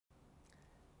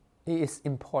It is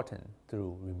important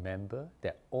to remember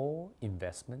that all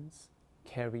investments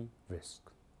carry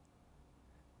risk.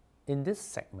 In this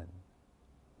segment,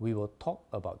 we will talk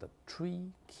about the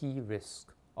 3 key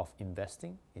risks of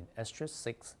investing in Astrea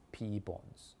VI PE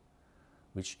bonds,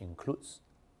 which includes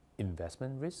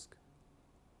investment risk,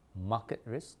 market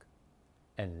risk,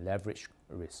 and leverage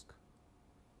risk.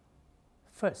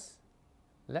 First,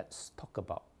 let's talk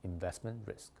about investment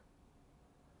risk.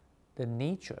 The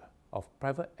nature of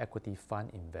private equity fund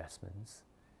investments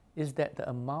is that the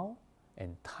amount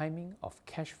and timing of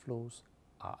cash flows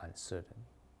are uncertain.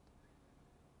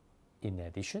 In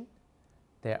addition,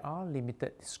 there are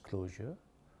limited disclosure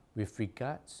with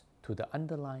regards to the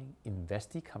underlying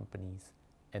investee companies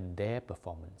and their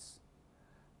performance,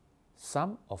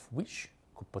 some of which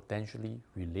could potentially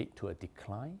relate to a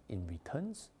decline in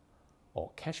returns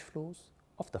or cash flows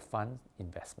of the fund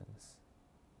investments.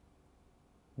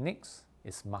 Next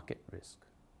is market risk.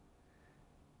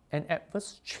 An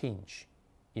adverse change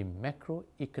in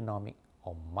macroeconomic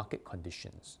or market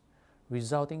conditions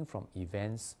resulting from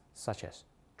events such as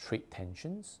trade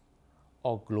tensions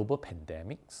or global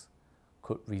pandemics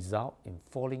could result in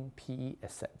falling PE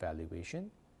asset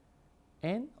valuation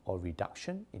and or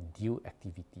reduction in deal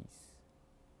activities.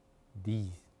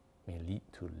 These may lead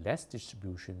to less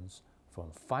distributions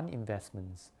from fund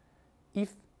investments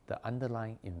if the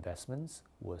underlying investments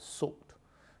were sold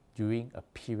during a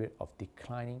period of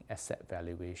declining asset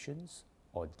valuations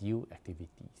or deal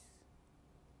activities.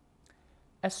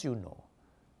 As you know,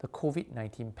 the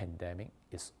COVID-19 pandemic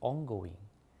is ongoing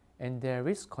and there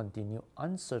is continued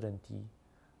uncertainty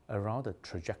around the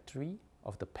trajectory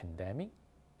of the pandemic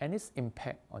and its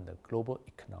impact on the global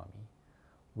economy,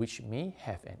 which may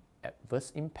have an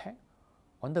adverse impact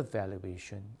on the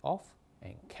valuation of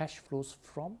and cash flows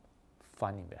from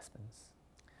fund investments.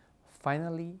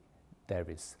 Finally, there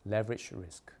is leverage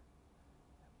risk.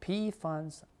 PE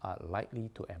funds are likely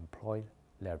to employ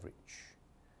leverage,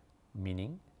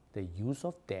 meaning the use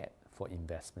of debt for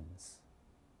investments.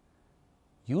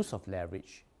 Use of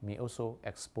leverage may also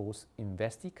expose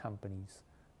investee companies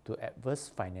to adverse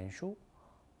financial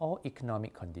or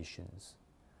economic conditions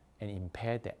and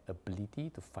impair their ability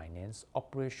to finance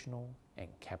operational and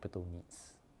capital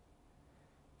needs.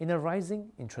 In a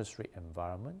rising interest rate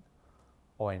environment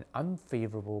or an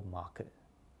unfavorable market,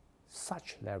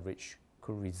 such leverage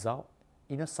could result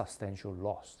in a substantial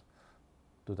loss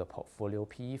to the portfolio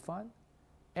PE fund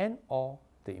and or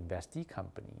the investee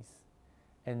companies,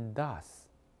 and thus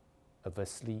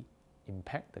adversely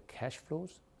impact the cash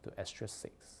flows to Astrea VI.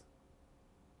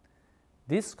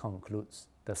 This concludes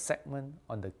the segment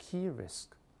on the key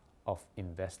risk of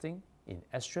investing in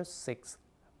Astrea VI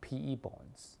PE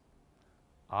bonds.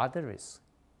 Other risks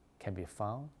can be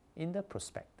found in the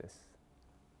prospectus.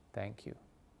 Thank you.